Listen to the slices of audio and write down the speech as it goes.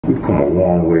We've come a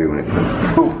long way when it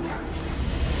comes to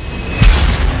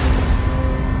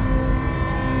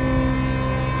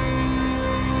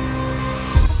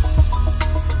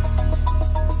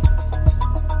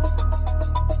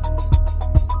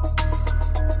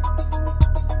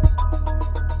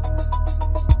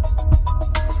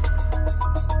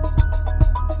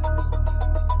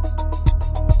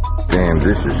Damn,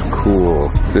 this is cool.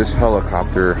 This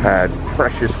helicopter had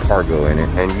precious cargo in it.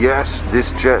 And yes,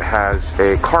 this jet has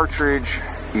a cartridge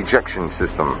ejection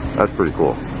system. That's pretty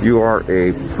cool. You are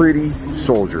a pretty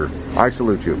soldier. I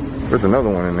salute you. There's another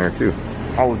one in there too.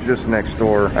 I was just next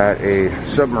door at a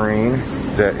submarine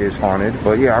that is haunted.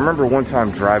 But yeah, I remember one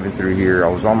time driving through here. I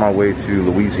was on my way to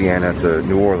Louisiana to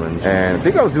New Orleans, and I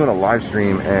think I was doing a live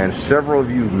stream, and several of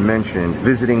you mentioned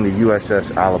visiting the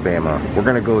USS Alabama. We're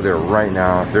gonna go there right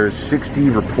now. There's 60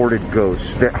 reported ghosts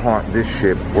that haunt this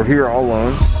ship. We're here all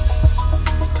alone.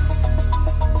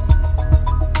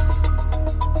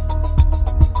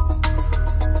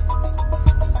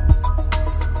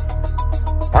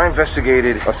 I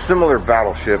investigated a similar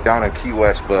battleship down in Key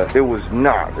West, but it was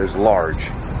not as large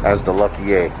as the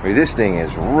Lucky A. I mean, this thing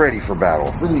is ready for battle.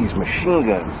 Look at these machine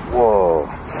guns. Whoa.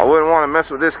 I wouldn't want to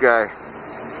mess with this guy.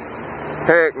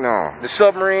 Heck no. The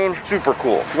submarine, super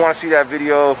cool. If you want to see that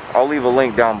video, I'll leave a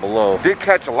link down below. Did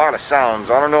catch a lot of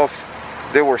sounds. I don't know if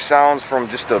there were sounds from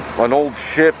just an old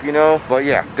ship, you know, but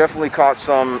yeah, definitely caught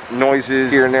some noises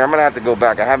here and there. I'm gonna have to go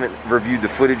back. I haven't reviewed the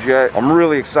footage yet. I'm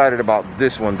really excited about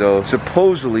this one though.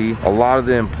 Supposedly a lot of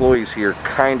the employees here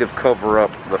kind of cover up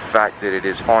the fact that it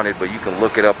is haunted, but you can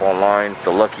look it up online.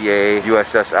 The Lucky A,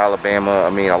 USS Alabama. I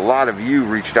mean, a lot of you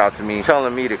reached out to me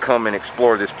telling me to come and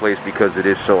explore this place because it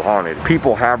is so haunted.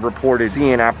 People have reported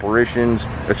seeing apparitions,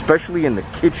 especially in the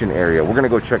kitchen area. We're gonna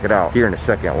go check it out here in a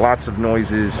second. Lots of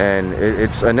noises, and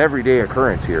it's an everyday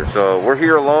occurrence here. So we're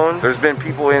here alone. There's been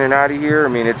people in and out of here. I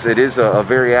mean, it is a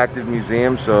very active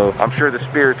museum, so I'm sure the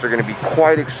spirits are going to be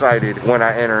quite excited when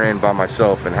I enter in by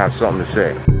myself and have something to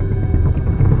say.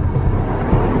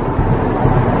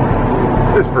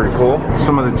 This is pretty cool.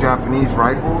 Some of the Japanese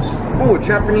rifles. Oh, a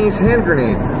Japanese hand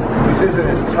grenade. This isn't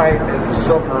as tight as the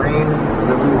submarine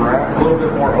that we were at. A little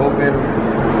bit more open.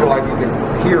 I feel like you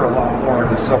can hear a lot more in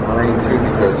the submarine too,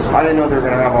 because I didn't know they were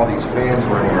going to have all these fans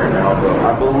running right now, but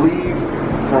I believe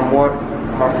from what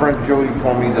my friend Jody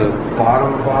told me, the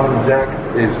bottom deck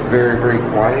is very, very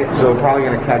quiet, so probably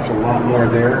going to catch a lot more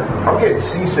there. I'm getting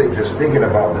seasick just thinking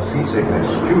about the seasickness.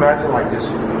 Could you imagine like this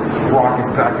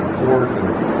rocking back and forth? And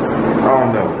I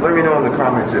don't know. Let me know in the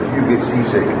comments if you get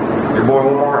seasick. Your boy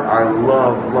Omar, I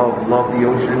love the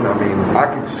ocean. I mean, I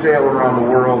could sail around the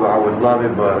world. I would love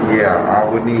it, but yeah, I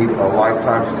would need a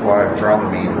lifetime supply of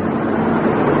Dramamine.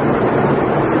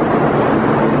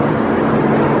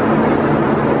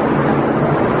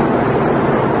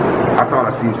 I thought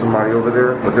I seen somebody over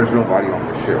there, but there's nobody on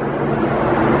the ship.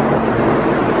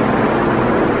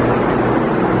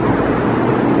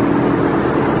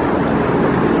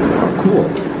 Oh, cool.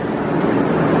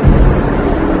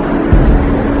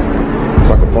 It's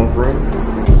like a bunk room.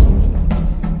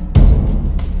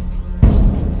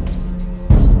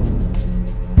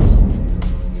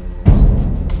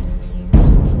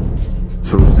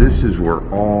 So this is where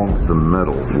all the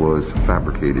metal was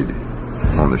fabricated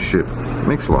on the ship.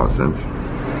 Makes a lot of sense.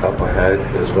 Up ahead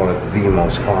is one of the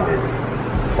most haunted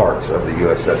parts of the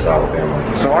USS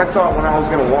Alabama. So I thought when I was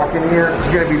going to walk in here,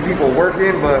 there's going to be people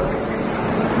working, but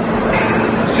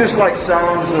it's just like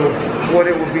sounds of what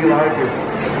it would be like if,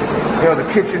 you know,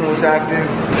 the kitchen was active.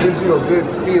 It gives you a good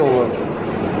feel of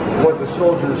what the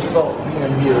soldiers felt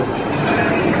being here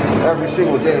every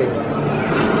single day.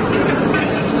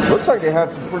 Looks like they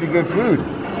had some pretty good food.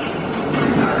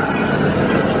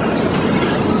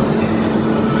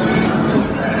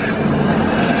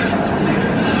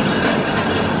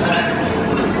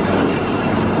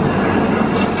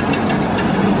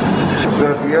 So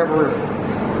if you ever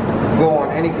go on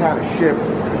any kind of ship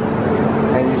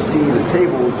and you see the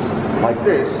tables like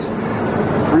this,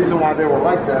 the reason why they were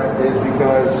like that is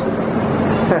because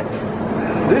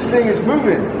this thing is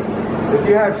moving. If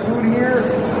you had food here,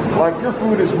 like your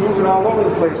food is moving all over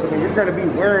the place. I mean, you're going to be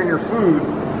wearing your food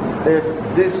if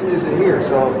this isn't here.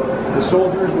 So the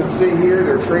soldiers would sit here,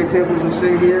 their tray tables would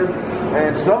sit here,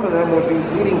 and some of them would be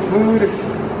eating food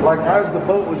like as the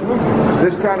boat was moving.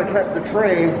 This kind of kept the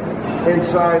tray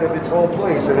inside of its own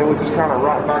place, and it would just kind of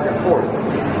rock back and forth.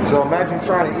 So imagine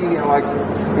trying to eat it like,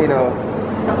 you know,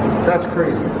 that's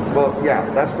crazy. But yeah,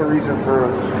 that's the reason for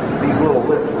these little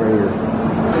lips right here.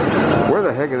 Where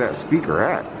the heck is that speaker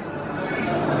at?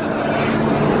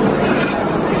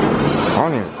 I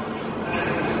don't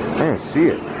even see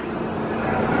it.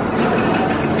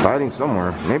 hiding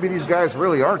somewhere. Maybe these guys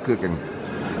really are cooking.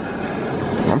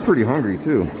 I'm pretty hungry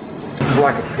too. It's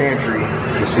like a pantry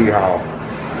to see how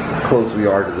close we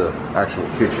are to the actual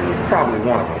kitchen. Probably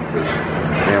one of them, because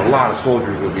a lot of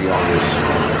soldiers would be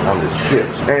on this ship.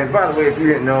 And by the way, if you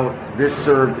didn't know, this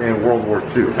served in World War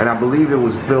II, and I believe it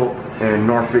was built in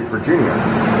Norfolk, Virginia.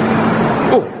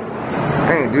 Oh,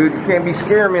 hey dude, you can't be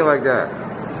scaring me like that.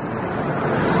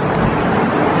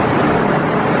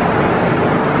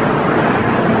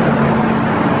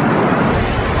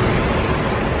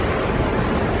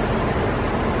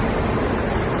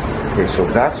 Okay, so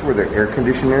that's where the air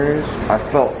conditioner is. I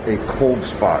felt a cold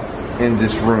spot in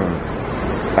this room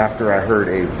after I heard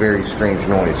a very strange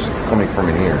noise coming from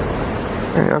in here.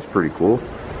 Hey, that's pretty cool.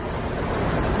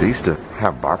 They used to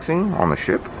have boxing on the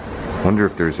ship. Wonder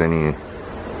if there's any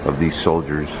of these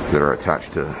soldiers that are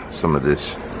attached to some of this,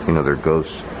 you know, their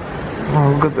ghosts.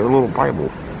 Oh, look at their little Bible.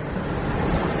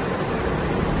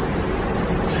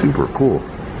 Super cool.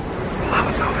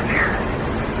 Lava's over there.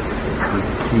 I heard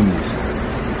the keys.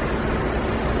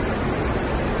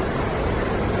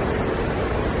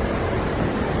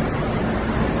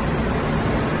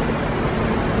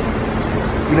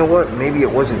 You know what? Maybe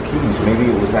it wasn't keys. Maybe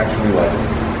it was actually like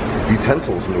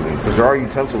utensils moving. Because there are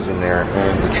utensils in there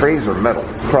and the trays are metal.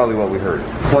 That's probably what we heard.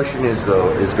 The question is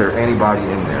though, is there anybody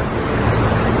in there?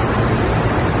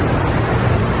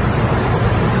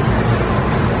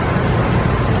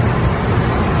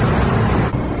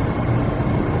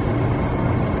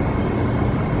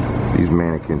 These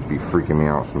mannequins be freaking me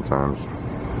out sometimes.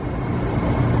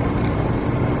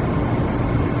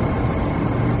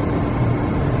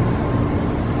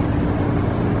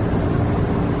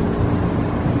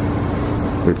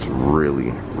 It's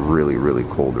really, really, really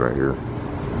cold right here.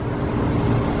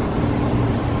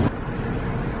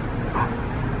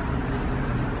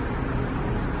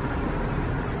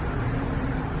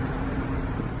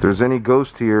 If there's any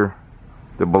ghost here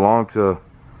that belong to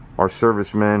our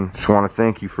servicemen, just want to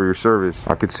thank you for your service.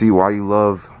 I could see why you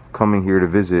love coming here to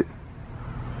visit.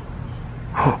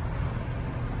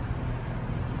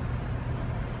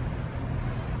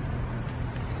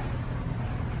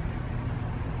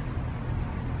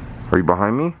 Are you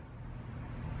behind me?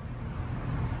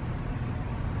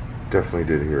 Definitely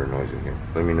did hear a noise in here.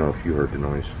 Let me know if you heard the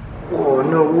noise. Oh,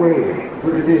 no way.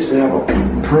 Look at this. They have a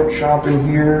print shop in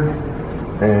here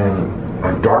and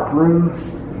a dark room,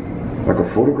 like a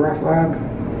photograph lab.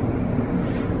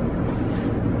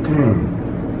 Dang.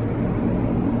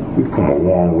 We've come a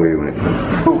long way when it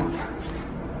comes to...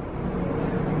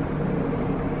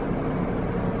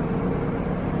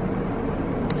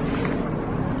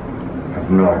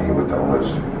 No idea what that was.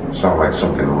 Sounded like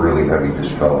something really heavy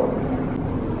just fell.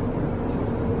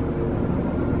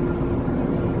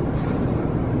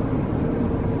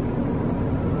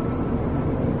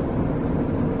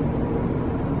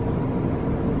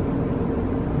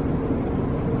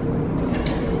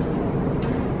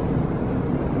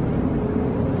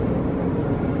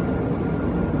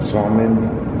 So I'm in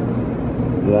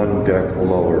one deck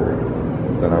lower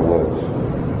than I was.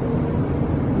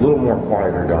 A little more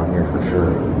quieter down here for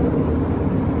sure.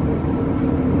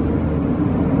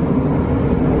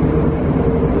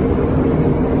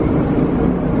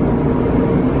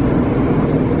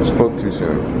 Spoke too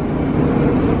soon.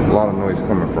 A lot of noise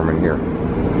coming from in here.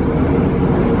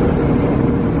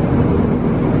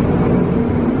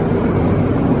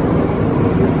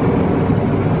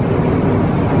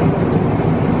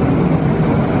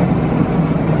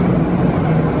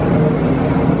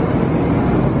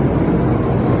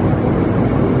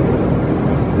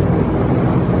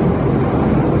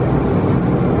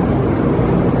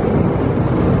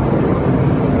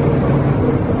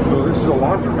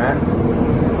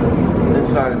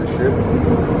 Inside of the ship.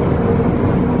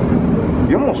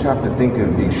 You almost have to think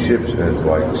of these ships as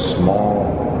like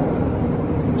small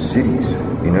cities,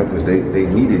 you know, because they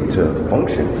needed to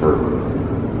function for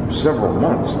several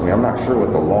months. I mean, I'm not sure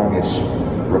what the longest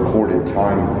recorded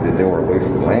time that they were away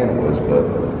from land was, but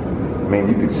I mean,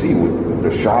 you could see with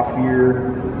the shop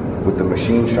here, with the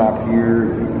machine shop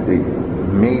here, they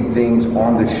made things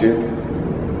on the ship.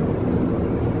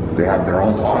 They have their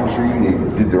own laundry, they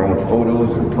did their own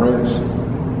photos and prints.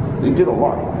 They did a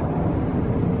lot.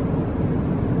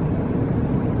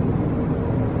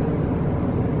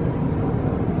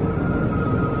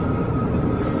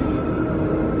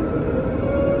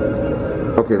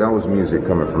 Okay, that was music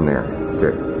coming from there.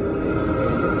 Okay.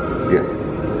 Yeah.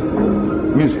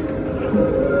 Music.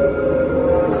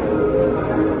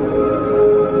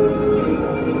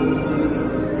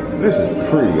 This is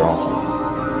pretty awesome.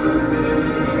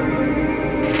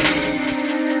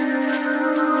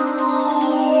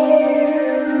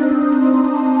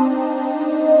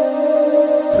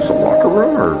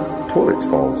 room or toilet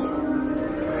stalls?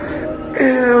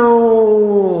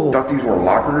 Ew! Thought these were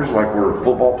lockers, like where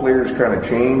football players kind of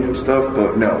change and stuff,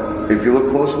 but no. If you look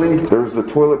closely, there's the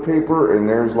toilet paper and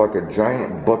there's like a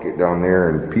giant bucket down there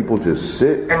and people just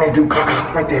sit and they do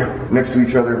caca right there next to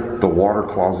each other. The water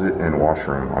closet and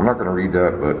washroom. I'm not gonna read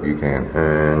that, but you can.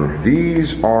 And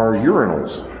these are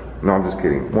urinals. No, I'm just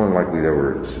kidding. More than likely yeah,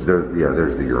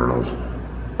 there's the urinals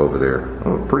over there.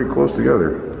 Oh, pretty close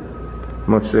together,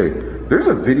 must say. There's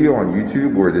a video on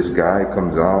YouTube where this guy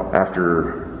comes out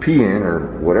after peeing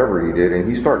or whatever he did, and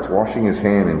he starts washing his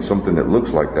hand in something that looks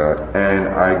like that. And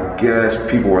I guess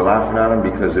people were laughing at him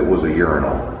because it was a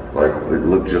urinal. Like, it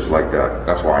looked just like that.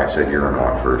 That's why I said urinal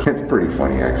at first. It's pretty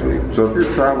funny, actually. So if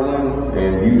you're traveling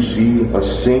and you see a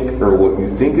sink or what you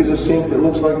think is a sink that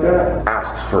looks like that,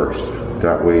 ask first.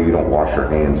 That way you don't wash your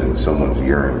hands in someone's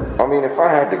urine. I mean, if I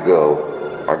had to go,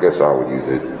 I guess I would use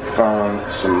it. Found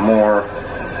some more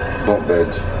bunk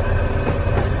beds.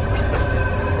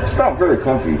 It's not very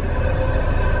comfy.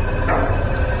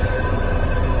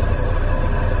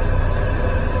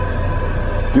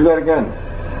 Do that again.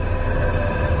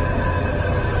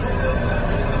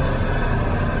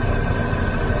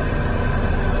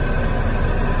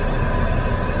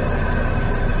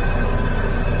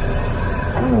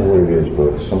 I don't know what it is,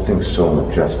 but something so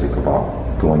majestic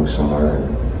about going somewhere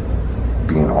and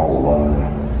being all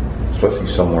alone. Especially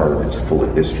somewhere that's full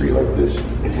of history like this.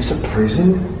 Is this a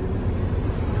prison?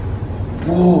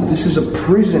 Whoa, this is a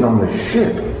prison on the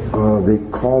ship. They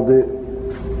called it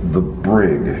the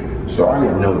brig. So I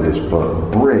didn't know this,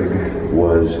 but brig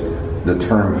was the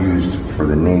term used for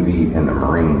the Navy and the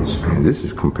Marines. Man, this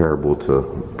is comparable to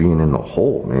being in the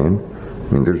hole, man.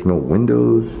 I mean, there's no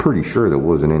windows. Pretty sure there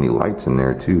wasn't any lights in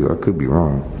there too. I could be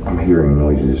wrong. I'm hearing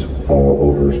noises all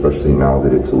over, especially now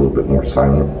that it's a little bit more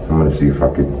silent. I'm gonna see if I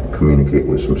could communicate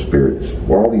with some spirits.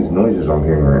 What are all these noises I'm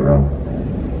hearing right now?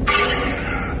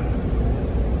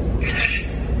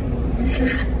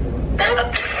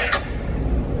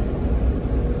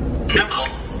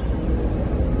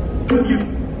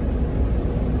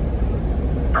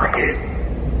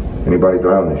 Anybody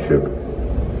die on this ship?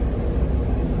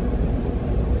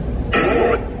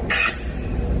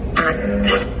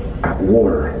 At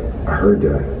war. I heard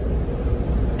that.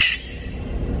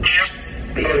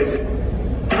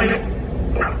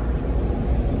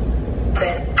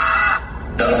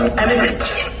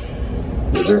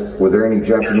 Were there any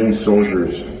Japanese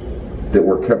soldiers that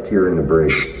were kept here in the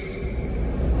brig?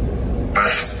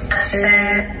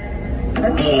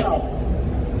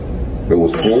 It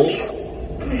was full?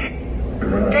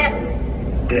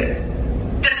 Dead.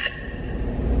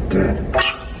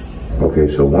 Okay,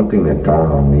 so one thing that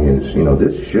dawned on me is, you know,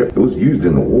 this ship, it was used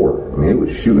in the war. I mean, it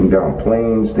was shooting down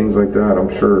planes, things like that. I'm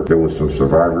sure there was some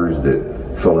survivors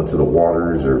that fell into the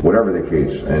waters or whatever the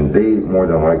case, and they more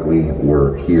than likely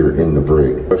were here in the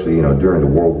brig. Especially, you know, during the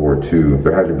World War II,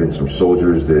 there had to have been some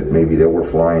soldiers that maybe they were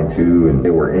flying to and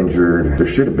they were injured. There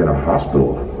should have been a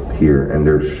hospital here, and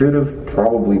there should have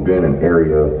probably been an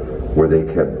area where they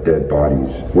kept dead bodies.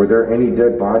 Were there any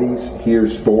dead bodies here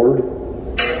stored?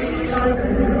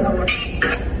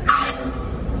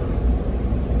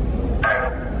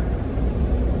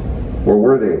 Where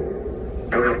were they?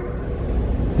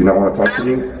 Do you not want to talk to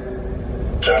me?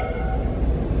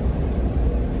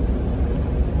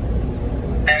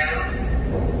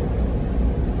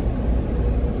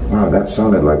 Wow, that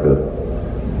sounded like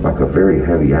a very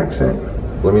heavy accent.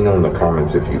 Let me know in the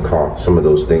comments if you caught some of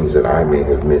those things that I may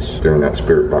have missed during that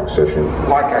spirit box session.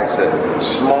 Like I said,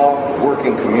 small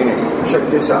working community. Check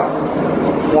this out.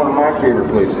 One of my favorite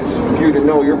places. If you didn't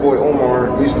know, your boy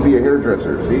Omar used to be a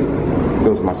hairdresser. See?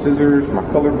 Those are my scissors, my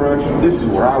color brush. This is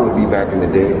where I would be back in the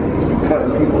day,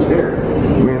 cutting people's hair.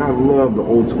 Man, I love the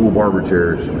old school barber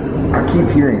chairs. I keep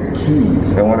hearing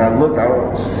keys, and when I look, I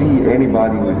don't see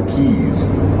anybody with keys.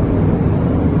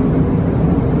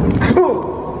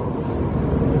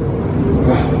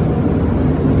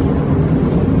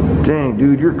 Dang,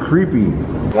 dude, you're creepy.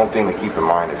 One thing to keep in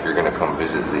mind if you're gonna come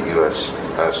visit the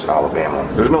USS Alabama,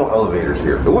 there's no elevators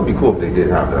here. It would be cool if they did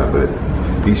have that, but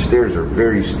these stairs are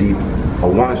very steep. I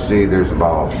wanna say there's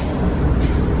about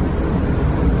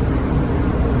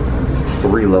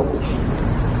 3 levels.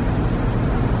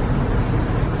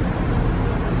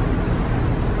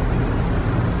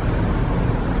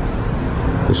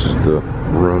 This is the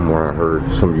room where I heard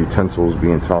some utensils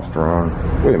being tossed around.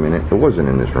 Wait a minute, it wasn't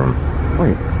in this room.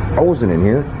 Wait, I wasn't in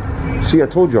here. See, I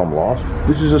told you I'm lost.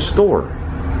 This is a store.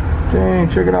 Dang,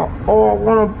 check it out. Oh, I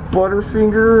want a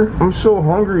Butterfinger. I'm so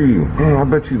hungry. Man, I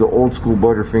bet you the old school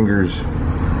Butterfingers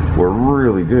were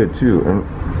really good too. And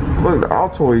Look, the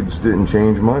Altoids didn't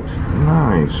change much.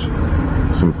 Nice.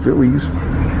 Some Phillies.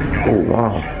 Oh,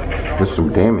 wow. There's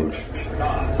some damage.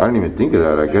 I didn't even think of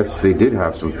that. I guess they did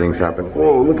have some things happen.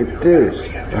 Whoa, look at this.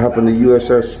 It happened to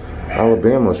USS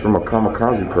Alabama. It's from a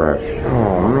kamikaze crash.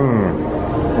 Oh, man.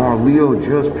 Oh, Leo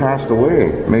just passed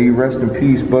away. May you rest in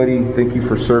peace, buddy. Thank you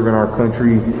for serving our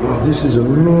country. Oh, this is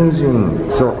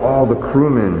amazing. So all the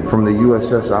crewmen from the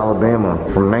USS Alabama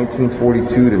from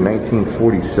 1942 to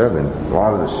 1947. A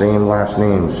lot of the same last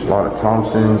names. A lot of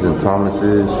Thompsons and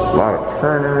Thomases. A lot of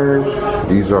Turners.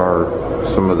 These are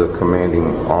some of the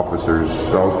commanding officers.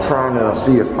 So I was trying to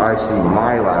see if I see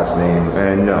my last name,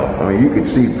 and no. I mean, you can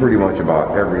see pretty much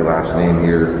about every last name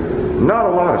here. Not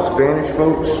a lot of Spanish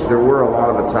folks. There were a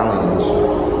lot of Italians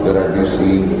that I do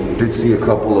see. Did see a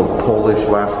couple of Polish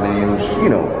last names. You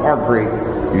know, our great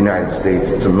United States,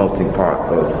 it's a melting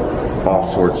pot of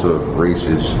all sorts of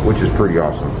races, which is pretty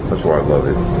awesome. That's why I love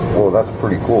it. Well, that's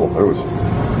pretty cool. There was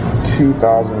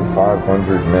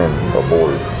 2,500 men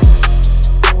aboard.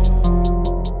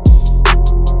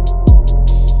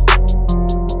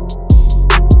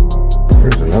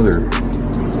 There's another,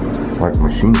 like,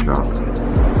 machine shop.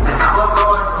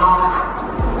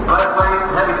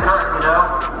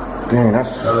 Dang,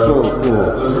 that's so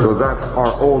cool. So that's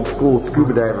our old school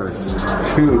scuba divers.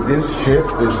 Dude, this ship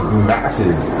is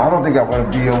massive. I don't think I want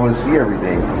to be able to see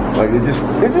everything. Like, it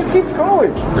just keeps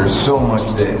going. There's so much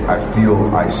that I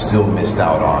feel I still missed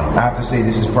out on. I have to say,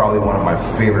 this is probably one of my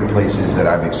favorite places that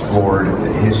I've explored.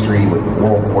 The history with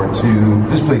World War II.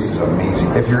 This place is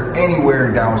amazing. If you're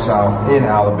anywhere down south in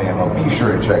Alabama, be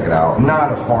sure to check it out.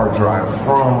 Not a far drive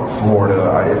from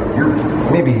Florida. If you're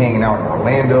maybe hanging out in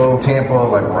Orlando, Tampa,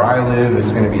 like where I live,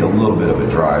 it's going to be a little bit of a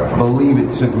drive. I believe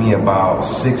it took me about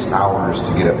 6 hours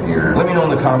to get up here. Let me know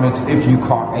in the comments if you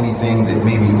caught anything that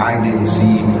maybe I didn't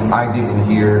see, I didn't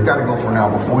hear. Gotta go for now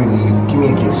before we leave. Give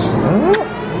me a kiss.